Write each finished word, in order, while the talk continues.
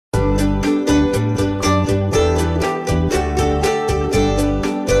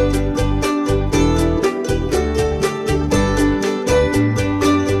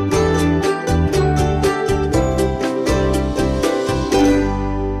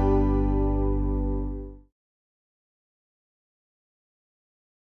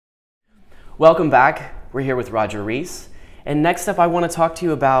Welcome back. We're here with Roger Rees. And next up, I want to talk to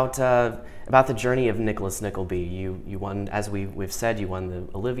you about the journey of Nicholas Nickleby. You won, as we've said, you won the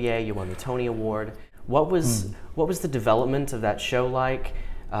Olivier, you won the Tony Award. What was the development of that show like,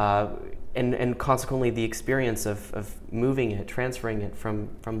 and consequently the experience of moving it, transferring it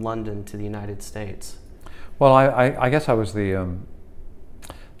from London to the United States? Well, I guess I was the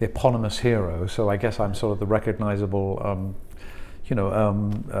eponymous hero, so I guess I'm sort of the recognizable,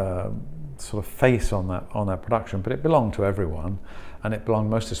 sort of face on that production. But it belonged to everyone, and it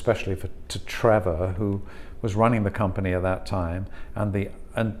belonged most especially to Trevor, who was running the company at that time.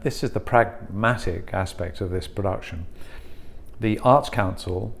 And this is the pragmatic aspect of this production. The Arts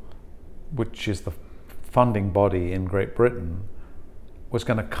Council, which is the funding body in Great Britain, was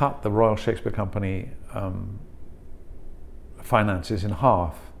going to cut the Royal Shakespeare Company finances in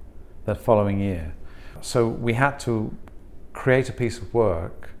half that following year. So we had to create a piece of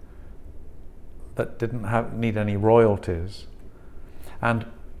work that didn't need any royalties, and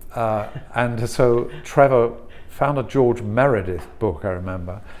so Trevor found a George Meredith book, I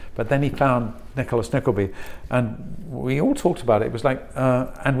remember, but then he found Nicholas Nickleby, and we all talked about it. It was like,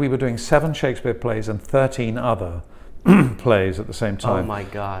 and we were doing 7 Shakespeare plays and 13 other plays at the same time. Oh my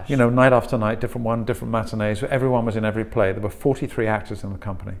gosh! You know, night after night, different matinees. Everyone was in every play. There were 43 actors in the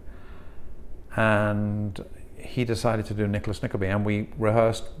company, and he decided to do Nicholas Nickleby, and we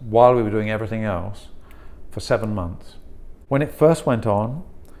rehearsed while we were doing everything else for 7 months. When it first went on,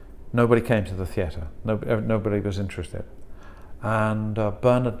 nobody came to the theatre. Nobody was interested. And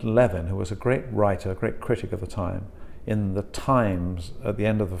Bernard Levin, who was a great writer, a great critic of the time, in the Times at the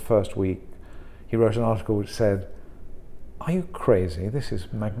end of the first week, he wrote an article which said, "Are you crazy? This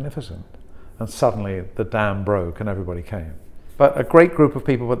is magnificent." And suddenly the dam broke and everybody came. But a great group of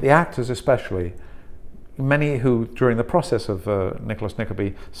people, but the actors especially, many who, during the process of Nicholas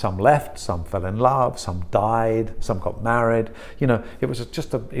Nickleby, some left, some fell in love, some died, some got married. You know, it was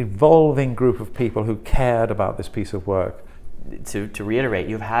just an evolving group of people who cared about this piece of work. To reiterate,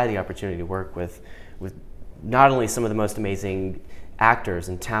 you've had the opportunity to work with not only some of the most amazing actors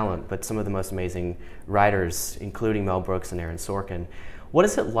and talent, but some of the most amazing writers, including Mel Brooks and Aaron Sorkin. What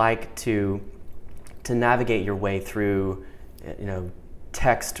is it like to navigate your way through,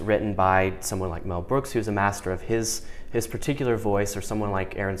 text written by someone like Mel Brooks, who's a master of his particular voice, or someone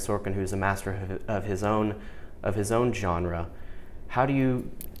like Aaron Sorkin, who's a master of his own genre? How do you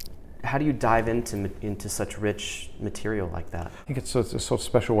dive into such rich material like that? I think it's a sort of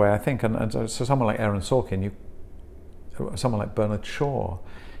special way, I think, and so someone like Aaron Sorkin, someone like Bernard Shaw,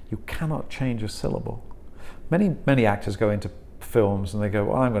 you cannot change a syllable. Many actors go into films and they go,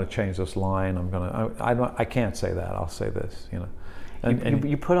 "Well, I'm going to change this line. I can't say that. I'll say this." You know. And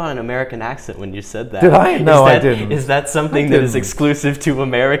you put on an American accent when you said that. Did I? No, I didn't. Is that something that is exclusive to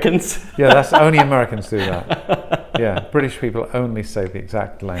Americans? Yeah, that's only Americans do that. Yeah, British people only say the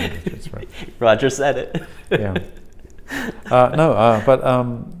exact language. It's right. Roger said it. Yeah.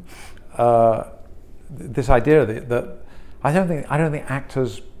 This idea that I don't think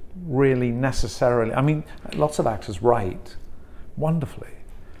actors really necessarily. I mean, lots of actors write wonderfully.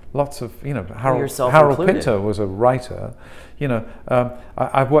 Lots of, Harold Pinter was a writer.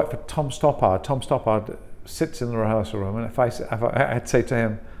 I've worked for Tom Stoppard. Tom Stoppard sits in the rehearsal room, and if I'd say to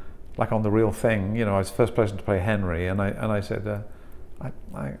him, like on The Real Thing, I was the first person to play Henry, and I said,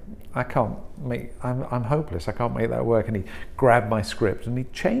 I can't make, I'm hopeless. I can't make that work. And he'd grab my script and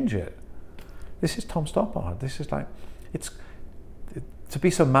he'd change it. This is Tom Stoppard. This is like, to be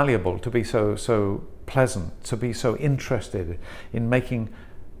so malleable, to be so pleasant, to be so interested in making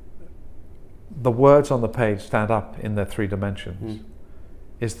the words on the page stand up in their 3 dimensions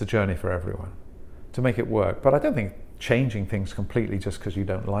is the journey for everyone, to make it work. But I don't think changing things completely just because you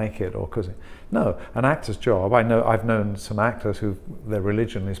don't like it, or because no, an actor's job. I've known some actors who their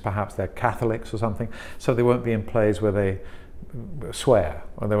religion is perhaps they're Catholics or something, so they won't be in plays where they swear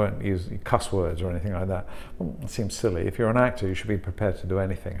or they won't use cuss words or anything like that. Well, it seems silly. If you're an actor, you should be prepared to do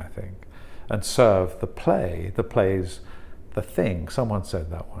anything, I think, and serve the play. The play's the thing. Someone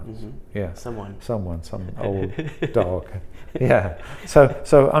said that once. Yeah. Some old dog. Yeah.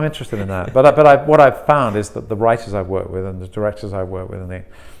 So I'm interested in that. But what I've found is that the writers I've worked with and the directors I've worked with, and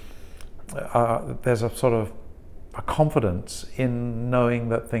there's a sort of a confidence in knowing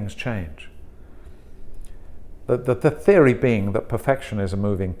that things change. The theory being that perfection is a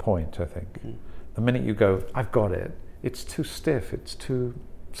moving point, I think. The minute you go, "I've got it," it's too stiff, it's too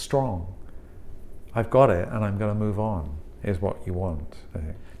strong. I've got it and I'm going to move on, is what you want, I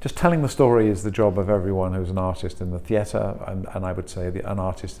think. Just telling the story is the job of everyone who's an artist in the theatre, and I would say an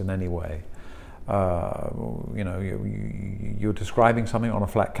artist in any way. You know, you're describing something on a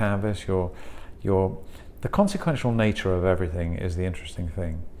flat canvas. The consequential nature of everything is the interesting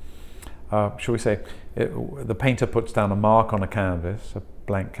thing. Shall we say, the painter puts down a mark on a canvas, a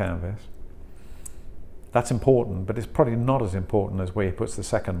blank canvas. That's important, but it's probably not as important as where he puts the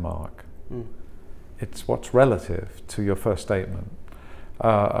second mark. Mm. It's what's relative to your first statement.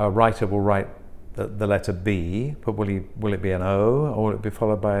 A writer will write the letter B, but will it be an O, or will it be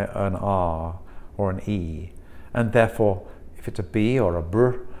followed by an R or an E? And therefore, if it's a B or a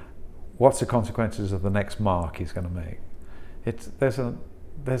BR, what's the consequences of the next mark he's going to make?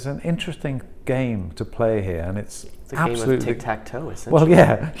 There's an interesting game to play here, and it's a absolutely game of tic-tac-toe, essentially. Well,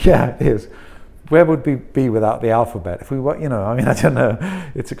 yeah, it is. Where would we be without the alphabet? If we were, you know, I mean, I don't know.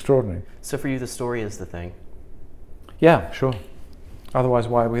 It's extraordinary. So for you, the story is the thing? Yeah, sure. Otherwise,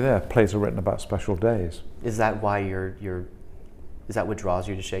 why are we there? Plays are written about special days. Is that why is that what draws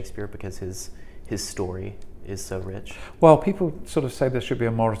you to Shakespeare? Because his story is so rich? Well, people sort of say there should be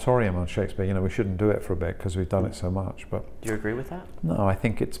a moratorium on Shakespeare. You know, we shouldn't do it for a bit because we've done it so much. But do you agree with that? No, I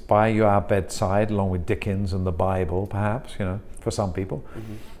think it's by our bedside, along with Dickens and the Bible, perhaps. You know, for some people.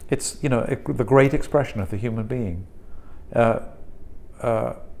 Mm-hmm. It's, you know, the great expression of the human being.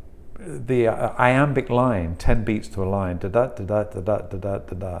 The iambic line, 10 beats to a line, da-da, da-da, da-da, da-da,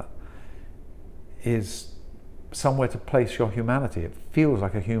 da-da, is somewhere to place your humanity. It feels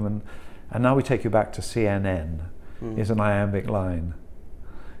like a human, and now we take you back to CNN, is an iambic line.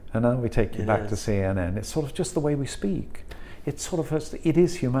 And now we take you back to CNN. It's sort of just the way we speak. It's sort of, it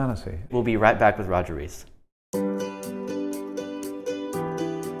is humanity. We'll be right back with Roger Rees.